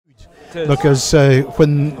because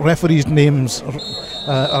when referees' names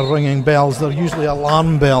are ringing bells, they're usually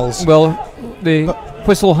alarm bells. Well, the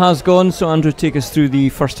whistle has gone, so Andrew, take us through the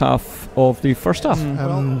first half of the first half.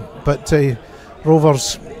 But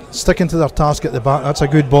Rovers sticking to their task at the back. That's a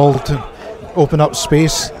good ball to open up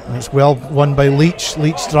space. It's well won by Leach.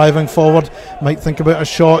 Leach driving forward, might think about a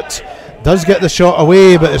shot. Does get the shot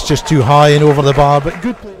away, but it's just too high and over the bar. But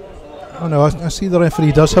good play. Oh no, I see the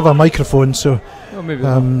referee does have a microphone, so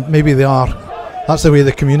maybe they are. That's the way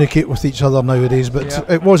they communicate with each other nowadays. But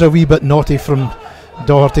it was a wee bit naughty from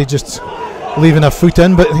Doherty, just leaving a foot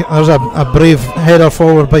in. But there's a brave header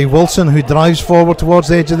forward by Wilson, who drives forward towards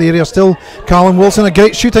the edge of the area. Still Callum Wilson, a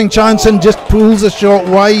great shooting chance, and just pulls the shot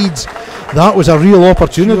wide. That was a real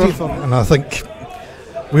opportunity for him, and I think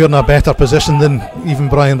we're in a better position than even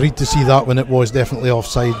Brian Reid to see that when it was definitely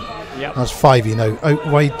offside. That's 5-y now. Out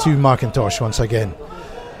wide to McIntosh once again.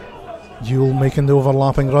 Ewell making the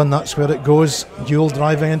overlapping run, that's where it goes. Ewell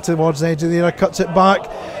driving in towards the edge of the area, cuts it back.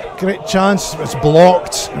 Great chance, it's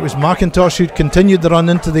blocked. It was McIntosh who continued the run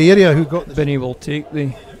into the area who got the... Binney will take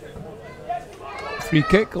the free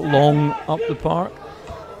kick long up the park,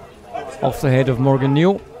 off the head of Morgan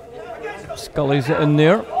Neal. Scully's it in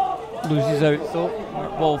there, loses out though,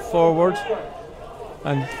 ball forward,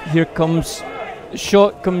 and here comes,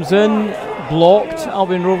 shot comes in, blocked.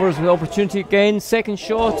 Albion Rovers with opportunity again, second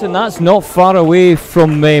shot, and that's not far away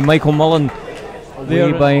from Michael Mullen,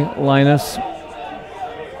 away by Linus.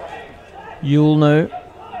 Ewell now,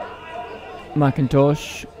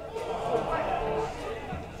 McIntosh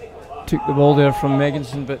took the ball there from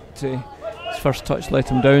Megginson, but his first touch let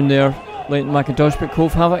him down there. Leighton McIntosh, but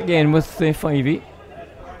Cove have it again with the 5-y.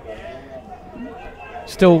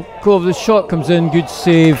 Still Cove, the shot comes in, good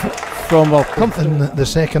save from in the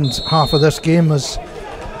second half of this game, as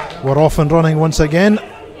we're off and running once again.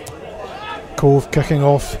 Cove kicking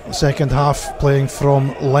off the second half, playing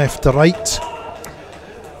from left to right.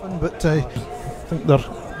 But I think they're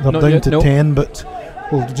down to 10, but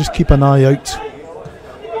we'll just keep an eye out.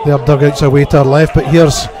 Their dugouts away to our left, but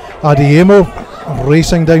here's Adiemo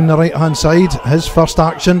racing down the right hand side, his first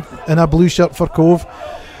action in a blue shirt for Cove.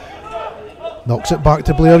 Knocks it back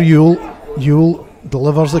to Blair Ewell. Ewell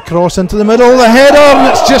delivers the cross into the middle, the header, and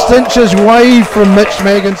it's just inches wide from Mitch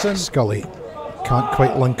Megginson. Scully can't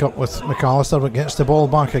quite link up with McAllister, but gets the ball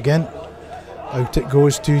back again. Out it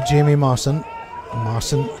goes to Jamie Masson.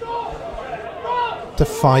 Masson to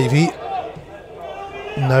 5-y.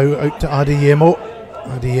 Now out to Adiemo.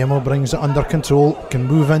 Adiemo brings it under control, can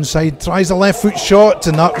move inside, tries a left foot shot,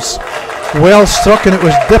 and that was well struck, and it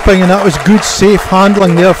was dipping, and that was good safe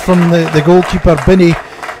handling there from the goalkeeper Binney,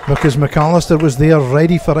 because McAllister was there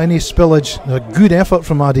ready for any spillage. A good effort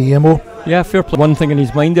from Adiemo. Yeah, fair play. One thing in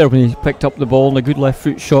his mind there when he picked up the ball, and a good left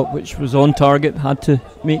foot shot which was on target, had to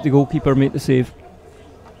make the goalkeeper make the save.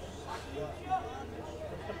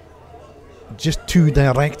 Just too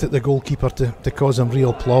direct at the goalkeeper to cause him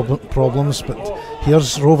real problems. But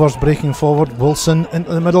here's Rovers breaking forward. Wilson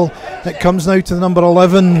into the middle. It comes now to the number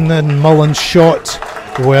 11, and Mullen's shot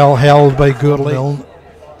well held by Gourlay.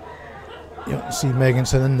 You don't see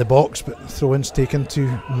Megginson in the box, but throw-in's taken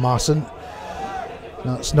to Masson.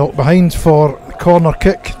 That's knocked behind for a corner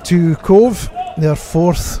kick to Cove, their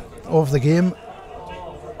fourth of the game,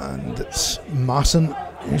 and it's Masson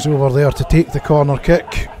who's over there to take the corner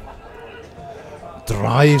kick.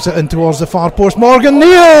 Drives it in towards the far post. Morgan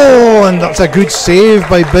Neal, and that's a good save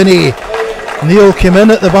by Binney. Neal came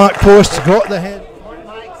in at the back post, got the head.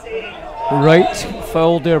 Right,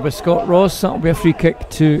 fouled there by Scott Ross. That'll be a free kick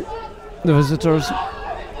to the visitors.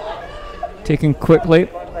 Taken quickly.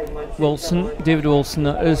 Wilson, David Wilson,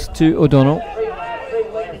 that is, to O'Donnell.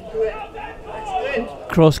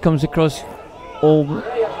 Cross comes across.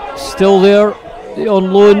 Still there. The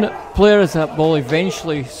on loan player, as that ball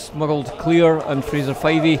eventually smuggled clear, and Fraser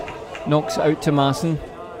 5-y knocks it out to Masson.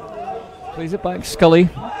 Plays it back, Scully.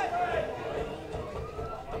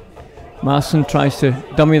 Masson tries to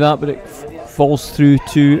dummy that, but it falls through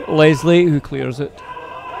to Leslie, who clears it.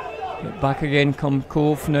 But back again come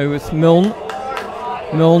Cove now with Milne.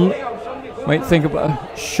 Milne might think about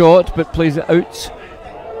a shot, but plays it out.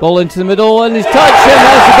 Ball into the middle, and his touch, and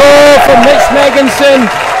that's a goal from Mitch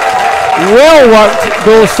Megginson. Well worked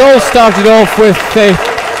goal. All started off with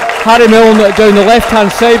Harry Milne down the left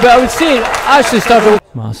hand side, but I would say it actually started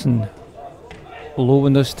with Masson low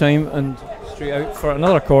one this time, and straight out for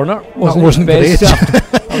another corner. Wasn't great.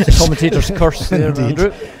 That was the commentator's curse there,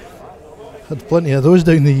 Andrew. Had plenty of those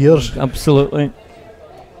down the years. Absolutely.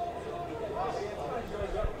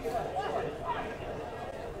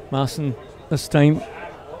 Masson this time.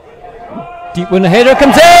 Deep when the header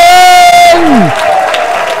comes in!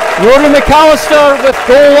 Rory McAllister with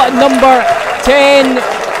goal number 10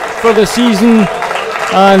 for the season,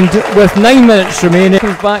 and with 9 minutes remaining,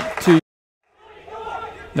 comes back to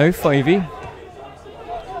now Fivey.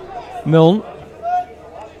 Milne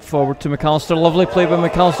forward to McAllister, lovely play by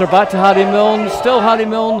McAllister, back to Harry Milne, still Harry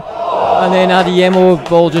Milne, and then Adeyemo,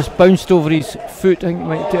 ball just bounced over his foot, I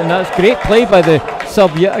think, and that's great play by the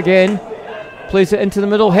sub yet again. Plays it into the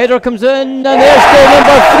middle, header comes in, and there's goal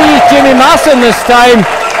number 3, Jamie Masson this time.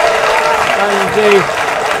 And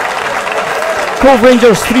Cove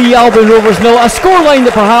Rangers 3, Albion Rovers 0, a scoreline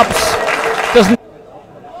that perhaps doesn't.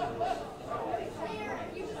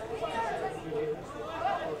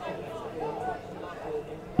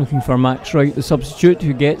 Looking for Max Wright, the substitute,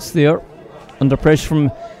 who gets there under pressure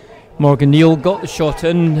from Morgan Neal, got the shot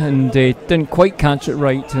in and didn't quite catch it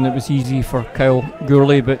right, and it was easy for Kyle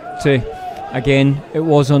Gourley, but again it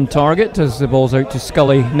was on target as the ball's out to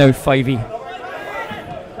Scully. Now Fivey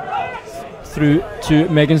through to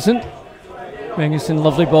Megginson. Megginson,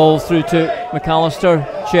 lovely ball through to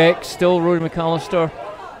McAllister, check, still Rory McAllister,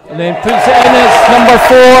 and then puts it in. It's number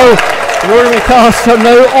 4. Rory McAllister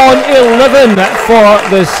now on 11 for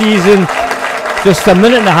the season. Just a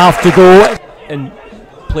minute and a half to go, and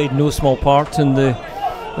played no small part in the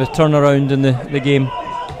turnaround in the game.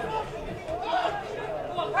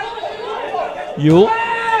 Yule,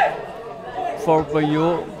 forward by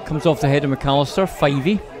Yule, comes off the head of McAllister.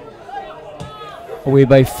 Fivey away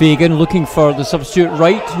by Fagan, looking for the substitute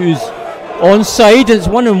Wright, who's onside. It's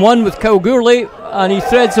 1-on-1 with Kyle Gourley, and he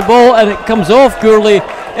threads the ball, and it comes off Gourley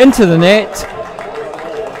into the net. It's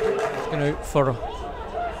going out for a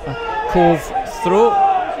Cove throw.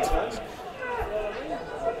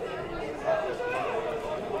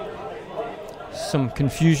 Some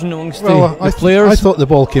confusion amongst the players. I thought the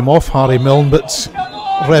ball came off Harry Milne, but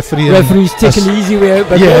referee's taking the easy way out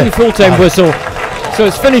by the full-time whistle. So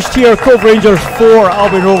it's finished here. Cove Rangers 4,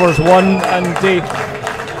 Albion Rovers 1, and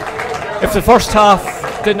if the first half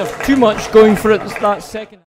didn't have too much going for it, that second